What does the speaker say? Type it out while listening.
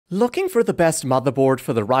Looking for the best motherboard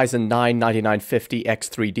for the Ryzen 9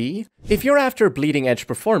 9950X3D? If you're after bleeding-edge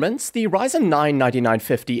performance, the Ryzen 9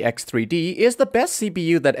 9950X3D is the best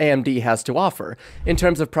CPU that AMD has to offer. In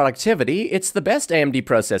terms of productivity, it's the best AMD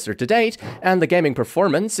processor to date, and the gaming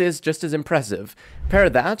performance is just as impressive. Pair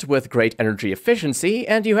that with great energy efficiency,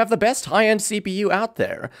 and you have the best high-end CPU out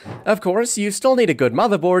there. Of course, you still need a good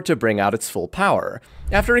motherboard to bring out its full power.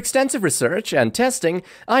 After extensive research and testing,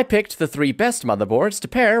 I picked the 3 best motherboards to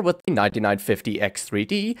pair with the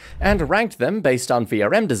 9950X3D and ranked them based on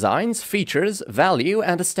VRM designs, features, value,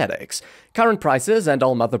 and aesthetics. Current prices and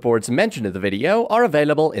all motherboards mentioned in the video are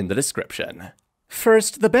available in the description.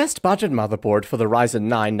 First, the best budget motherboard for the Ryzen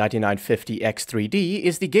 9 9950X3D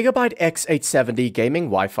is the GIGABYTE X870 Gaming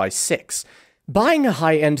Wi-Fi 6. Buying a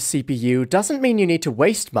high-end CPU doesn't mean you need to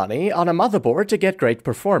waste money on a motherboard to get great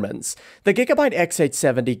performance. The GIGABYTE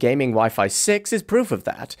X870 Gaming Wi-Fi 6 is proof of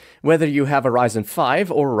that. Whether you have a Ryzen 5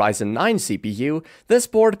 or Ryzen 9 CPU, this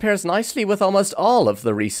board pairs nicely with almost all of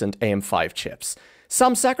the recent AM5 chips.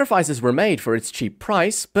 Some sacrifices were made for its cheap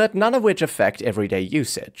price, but none of which affect everyday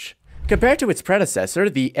usage. Compared to its predecessor,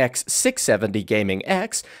 the X670 Gaming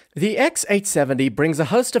X, the X870 brings a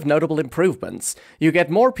host of notable improvements. You get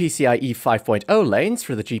more PCIe 5.0 lanes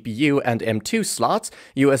for the GPU and M2 slots,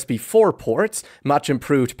 USB 4 ports, much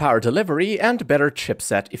improved power delivery, and better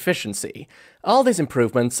chipset efficiency. All these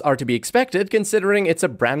improvements are to be expected considering it's a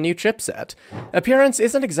brand new chipset. Appearance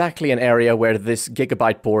isn't exactly an area where this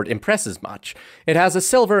GIGABYTE board impresses much. It has a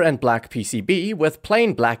silver and black PCB with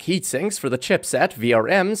plain black heatsinks for the chipset,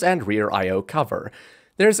 VRMs, and rear I/O cover.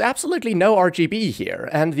 There's absolutely no RGB here,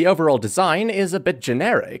 and the overall design is a bit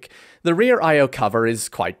generic. The rear I/O cover is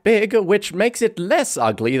quite big, which makes it less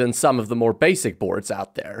ugly than some of the more basic boards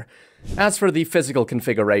out there. As for the physical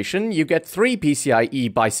configuration, you get 3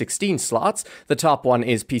 PCIe by 16 slots, the top one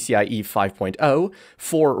is PCIe 5.0,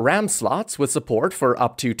 4 RAM slots with support for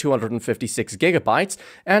up to 256 GB,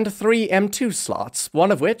 and 3 M2 slots,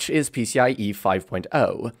 one of which is PCIe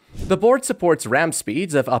 5.0. The board supports RAM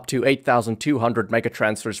speeds of up to 8,200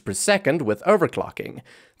 megatransfers per second with overclocking.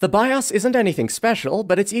 The BIOS isn't anything special,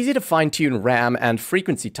 but it's easy to fine-tune RAM and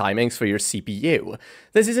frequency timings for your CPU.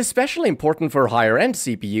 This is especially important for higher-end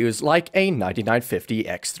CPUs like a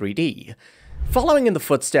 9950X3D. Following in the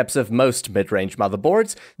footsteps of most mid-range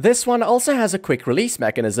motherboards, this one also has a quick release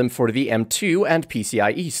mechanism for the M2 and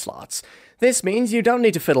PCIe slots. This means you don't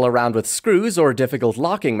need to fiddle around with screws or difficult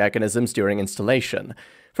locking mechanisms during installation.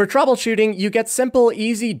 For troubleshooting, you get simple,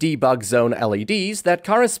 easy debug zone LEDs that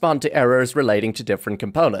correspond to errors relating to different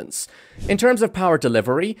components. In terms of power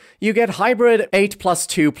delivery, you get hybrid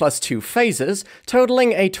 8+2+2 phases,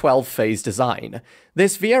 totaling a 12-phase design.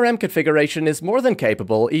 This VRM configuration is more than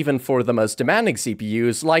capable even for the most demanding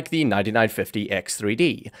CPUs like the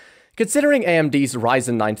 9950X3D. Considering AMD's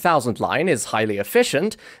Ryzen 9000 line is highly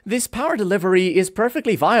efficient, this power delivery is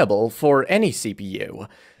perfectly viable for any CPU.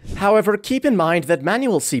 However, keep in mind that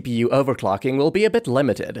manual CPU overclocking will be a bit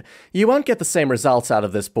limited. You won't get the same results out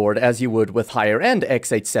of this board as you would with higher-end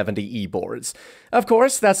X870E boards. Of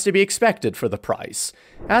course, that's to be expected for the price.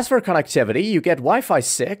 As for connectivity, you get Wi-Fi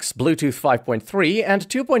 6, Bluetooth 5.3, and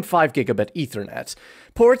 2.5 gigabit Ethernet.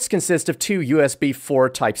 Ports consist of 2 USB 4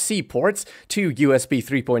 Type-C ports, 2 USB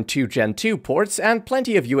 3.2 Gen 2 ports, and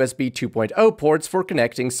plenty of USB 2.0 ports for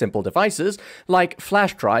connecting simple devices like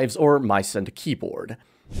flash drives or mice and keyboard.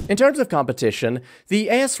 In terms of competition, the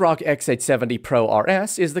ASRock X870 Pro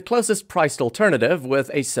RS is the closest priced alternative with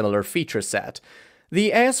a similar feature set.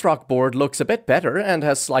 The ASRock board looks a bit better and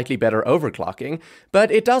has slightly better overclocking, but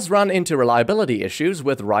it does run into reliability issues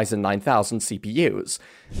with Ryzen 9000 CPUs.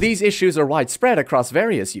 These issues are widespread across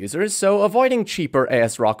various users, so avoiding cheaper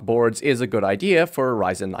ASRock boards is a good idea for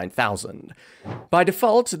Ryzen 9000. By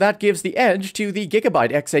default, that gives the edge to the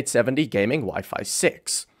GIGABYTE X870 Gaming Wi-Fi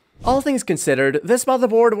 6. All things considered, this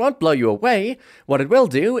motherboard won't blow you away. What it will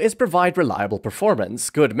do is provide reliable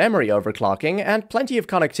performance, good memory overclocking, and plenty of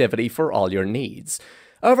connectivity for all your needs.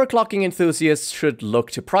 Overclocking enthusiasts should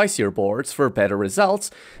look to pricier boards for better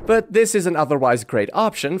results, but this is an otherwise great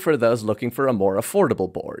option for those looking for a more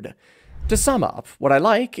affordable board. To sum up, what I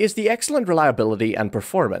like is the excellent reliability and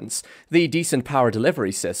performance, the decent power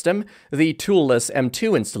delivery system, the toolless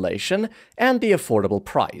M2 installation, and the affordable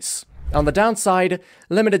price. On the downside,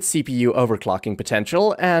 limited CPU overclocking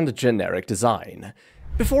potential and generic design.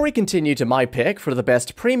 Before we continue to my pick for the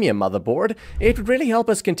best premium motherboard, it would really help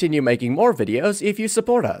us continue making more videos if you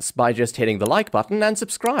support us by just hitting the like button and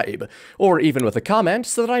subscribe, or even with a comment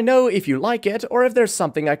so that I know if you like it or if there's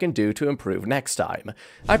something I can do to improve next time.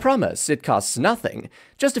 I promise, it costs nothing,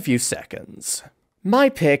 just a few seconds. My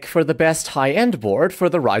pick for the best high-end board for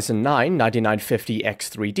the Ryzen 9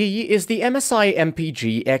 9950X3D is the MSI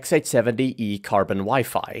MPG X870E Carbon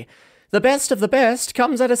Wi-Fi. The best of the best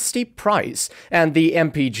comes at a steep price, and the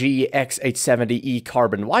MPG X870E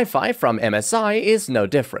Carbon Wi-Fi from MSI is no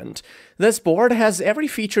different. This board has every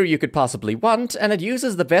feature you could possibly want, and it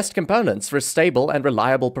uses the best components for stable and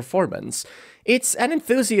reliable performance. It's an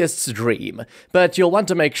enthusiast's dream, but you'll want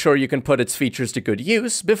to make sure you can put its features to good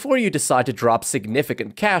use before you decide to drop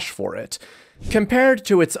significant cash for it. Compared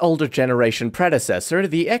to its older generation predecessor,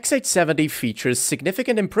 the X870 features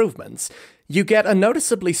significant improvements. You get a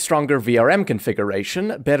noticeably stronger VRM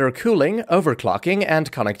configuration, better cooling, overclocking,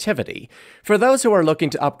 and connectivity. For those who are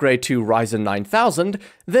looking to upgrade to Ryzen 9000,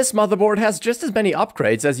 this motherboard has just as many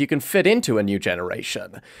upgrades as you can fit into a new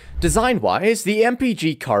generation. Design-wise, the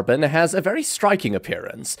MPG Carbon has a very striking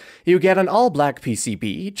appearance. You get an all-black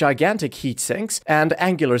PCB, gigantic heatsinks, and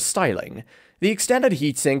angular styling. The extended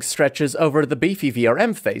heatsink stretches over the beefy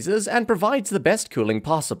VRM phases and provides the best cooling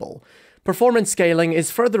possible. Performance scaling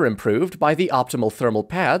is further improved by the optimal thermal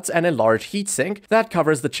pads and a large heatsink that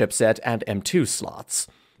covers the chipset and M2 slots.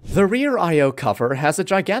 The rear I/O cover has a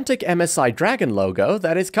gigantic MSI Dragon logo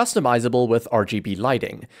that is customizable with RGB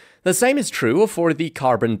lighting. The same is true for the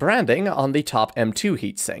carbon branding on the top M2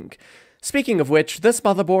 heatsink. Speaking of which, this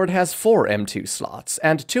motherboard has 4 M2 slots,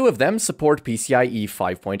 and 2 of them support PCIe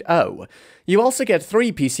 5.0. You also get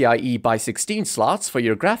 3 PCIe by 16 slots for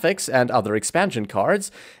your graphics and other expansion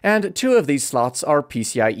cards, and 2 of these slots are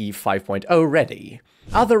PCIe 5.0 ready.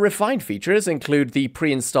 Other refined features include the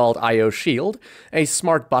pre-installed I/O shield, a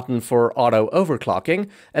smart button for auto overclocking,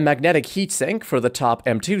 a magnetic heatsink for the top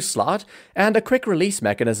M2 slot, and a quick release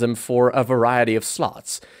mechanism for a variety of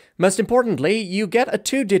slots. Most importantly, you get a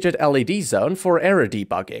 2-digit LED zone for error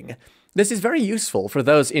debugging. This is very useful for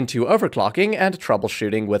those into overclocking and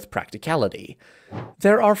troubleshooting with practicality.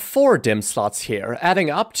 There are 4 DIMM slots here, adding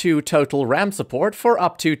up to total RAM support for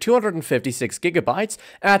up to 256GB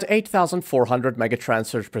at 8400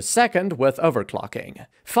 megatransfers per second with overclocking.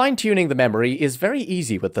 Fine-tuning the memory is very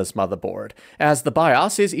easy with this motherboard, as the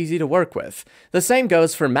BIOS is easy to work with. The same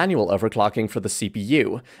goes for manual overclocking for the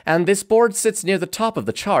CPU, and this board sits near the top of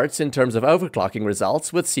the charts in terms of overclocking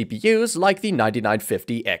results with CPUs like the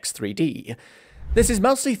 9950X3D. This is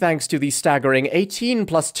mostly thanks to the staggering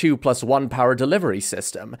 18+2+1 power delivery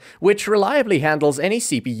system, which reliably handles any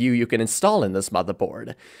CPU you can install in this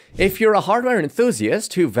motherboard. If you're a hardware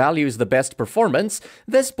enthusiast who values the best performance,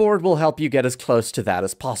 this board will help you get as close to that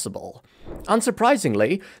as possible.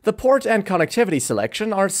 Unsurprisingly, the port and connectivity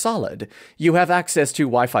selection are solid. You have access to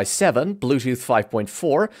Wi-Fi 7, Bluetooth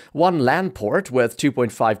 5.4, one LAN port with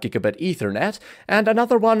 2.5 gigabit Ethernet, and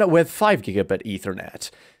another one with 5 gigabit Ethernet.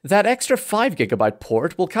 That extra 5 gigabyte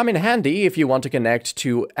port will come in handy if you want to connect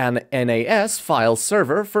to an NAS file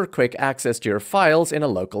server for quick access to your files in a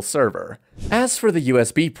local server. As for the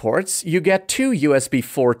USB ports, you get 2 USB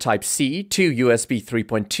 4 Type-C, 2 USB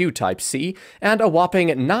 3.2 Type-C, and a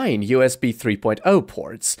whopping 9 USB 3.0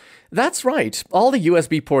 ports. That's right, all the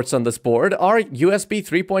USB ports on this board are USB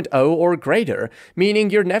 3.0 or greater, meaning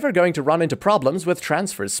you're never going to run into problems with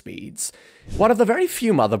transfer speeds. One of the very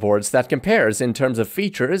few motherboards that compares in terms of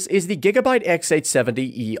features is the GIGABYTE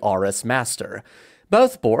X870E AORUS Master.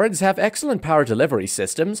 Both boards have excellent power delivery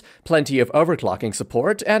systems, plenty of overclocking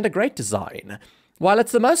support, and a great design. While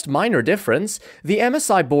it's the most minor difference, the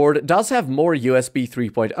MSI board does have more USB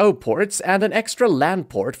 3.0 ports and an extra LAN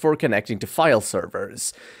port for connecting to file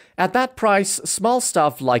servers. At that price, small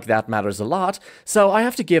stuff like that matters a lot, so I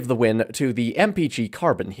have to give the win to the MPG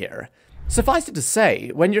Carbon here. Suffice it to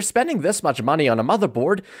say, when you're spending this much money on a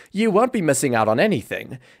motherboard, you won't be missing out on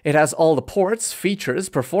anything. It has all the ports, features,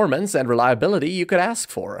 performance, and reliability you could ask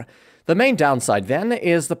for. The main downside, then,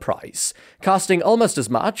 is the price. Costing almost as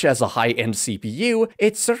much as a high-end CPU,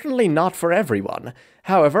 it's certainly not for everyone.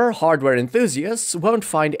 However, hardware enthusiasts won't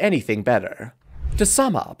find anything better. To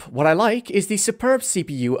sum up, what I like is the superb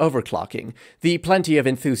CPU overclocking, the plenty of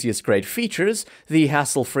enthusiast-grade features, the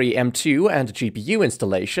hassle-free M2 and GPU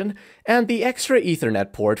installation, and the extra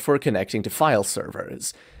Ethernet port for connecting to file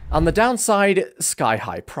servers. On the downside,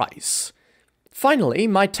 sky-high price. Finally,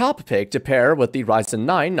 my top pick to pair with the Ryzen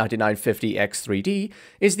 9 9950X3D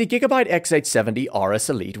is the GIGABYTE X870 AORUS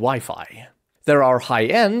Elite Wi-Fi. There are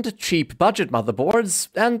high-end, cheap budget motherboards,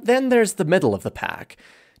 and then there's the middle of the pack.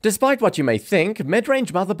 Despite what you may think,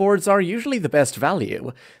 mid-range motherboards are usually the best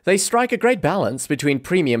value. They strike a great balance between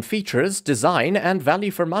premium features, design, and value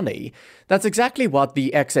for money. That's exactly what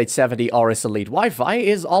the X870 AORUS Elite Wi-Fi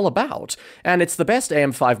is all about, and it's the best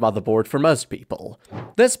AM5 motherboard for most people.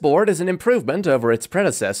 This board is an improvement over its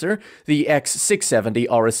predecessor, the X670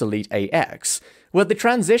 AORUS Elite AX. With the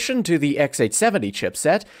transition to the X870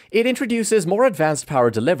 chipset, it introduces more advanced power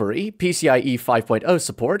delivery, PCIe 5.0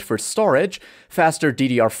 support for storage, faster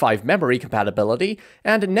DDR5 memory compatibility,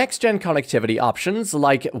 and next-gen connectivity options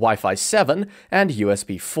like Wi-Fi 7 and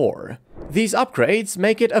USB 4. These upgrades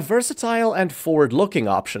make it a versatile and forward-looking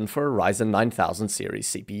option for Ryzen 9000 series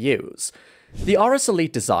CPUs. The AORUS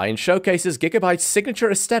Elite design showcases GIGABYTE's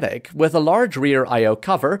signature aesthetic with a large rear I/O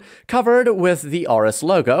cover covered with the AORUS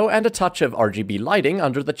logo and a touch of RGB lighting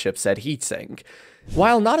under the chipset heatsink.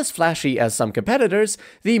 While not as flashy as some competitors,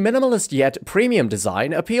 the minimalist yet premium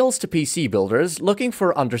design appeals to PC builders looking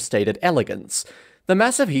for understated elegance. The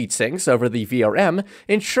massive heatsinks over the VRM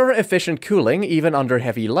ensure efficient cooling even under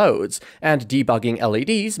heavy loads, and debugging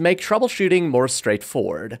LEDs make troubleshooting more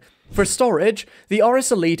straightforward. For storage, the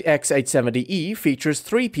AORUS Elite X870E features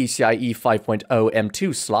 3 PCIe 5.0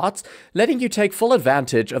 M2 slots, letting you take full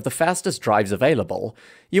advantage of the fastest drives available.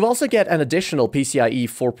 You also get an additional PCIe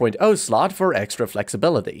 4.0 slot for extra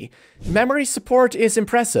flexibility. Memory support is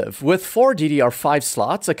impressive, with 4 DDR5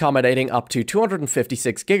 slots accommodating up to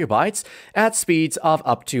 256 GB at speeds of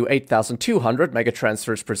up to 8,200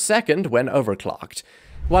 megatransfers per second when overclocked.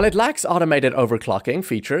 While it lacks automated overclocking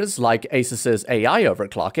features like Asus's AI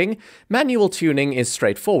overclocking, manual tuning is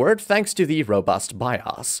straightforward thanks to the robust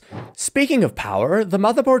BIOS. Speaking of power, the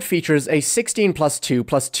motherboard features a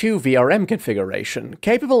 16+2+2 VRM configuration,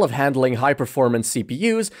 capable of handling high-performance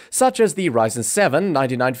CPUs such as the Ryzen 7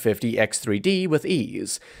 9950X3D with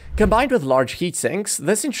ease. Combined with large heatsinks,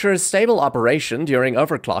 this ensures stable operation during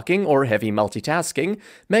overclocking or heavy multitasking,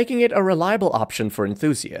 making it a reliable option for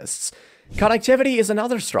enthusiasts. Connectivity is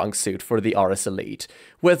another strong suit for the AORUS Elite.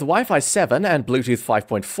 With Wi-Fi 7 and Bluetooth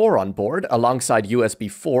 5.4 on board, alongside USB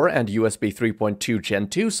 4 and USB 3.2 Gen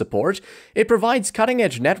 2 support, it provides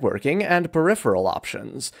cutting-edge networking and peripheral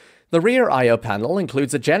options. The rear I/O panel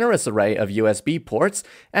includes a generous array of USB ports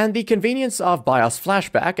and the convenience of BIOS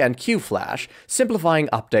flashback and QFlash, simplifying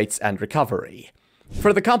updates and recovery.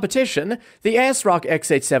 For the competition, the ASRock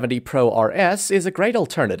X870 Pro RS is a great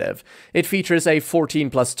alternative. It features a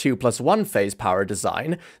 14+2+1 phase power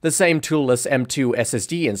design, the same toolless M2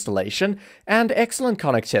 SSD installation, and excellent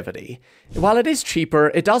connectivity. While it is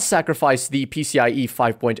cheaper, it does sacrifice the PCIe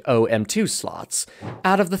 5.0 M2 slots.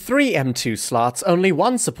 Out of the 3 M2 slots, only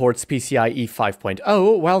one supports PCIe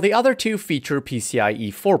 5.0, while the other 2 feature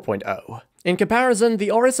PCIe 4.0. In comparison, the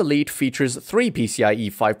AORUS Elite features 3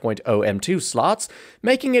 PCIe 5.0 M2 slots,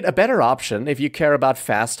 making it a better option if you care about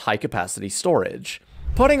fast, high-capacity storage.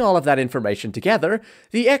 Putting all of that information together,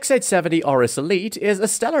 the X870 AORUS Elite is a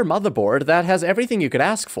stellar motherboard that has everything you could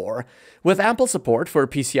ask for. With ample support for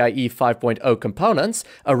PCIe 5.0 components,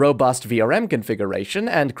 a robust VRM configuration,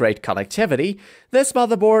 and great connectivity, this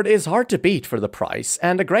motherboard is hard to beat for the price,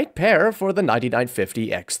 and a great pair for the 9950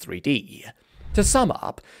 X3D. To sum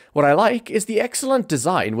up, what I like is the excellent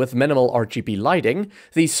design with minimal RGB lighting,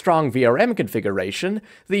 the strong VRM configuration,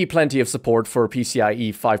 the plenty of support for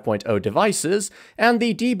PCIe 5.0 devices, and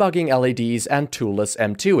the debugging LEDs and toolless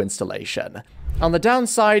M2 installation. On the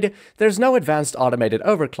downside, there's no advanced automated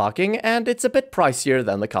overclocking, and it's a bit pricier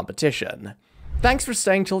than the competition. Thanks for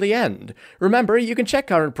staying till the end. Remember, you can check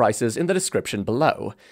current prices in the description below.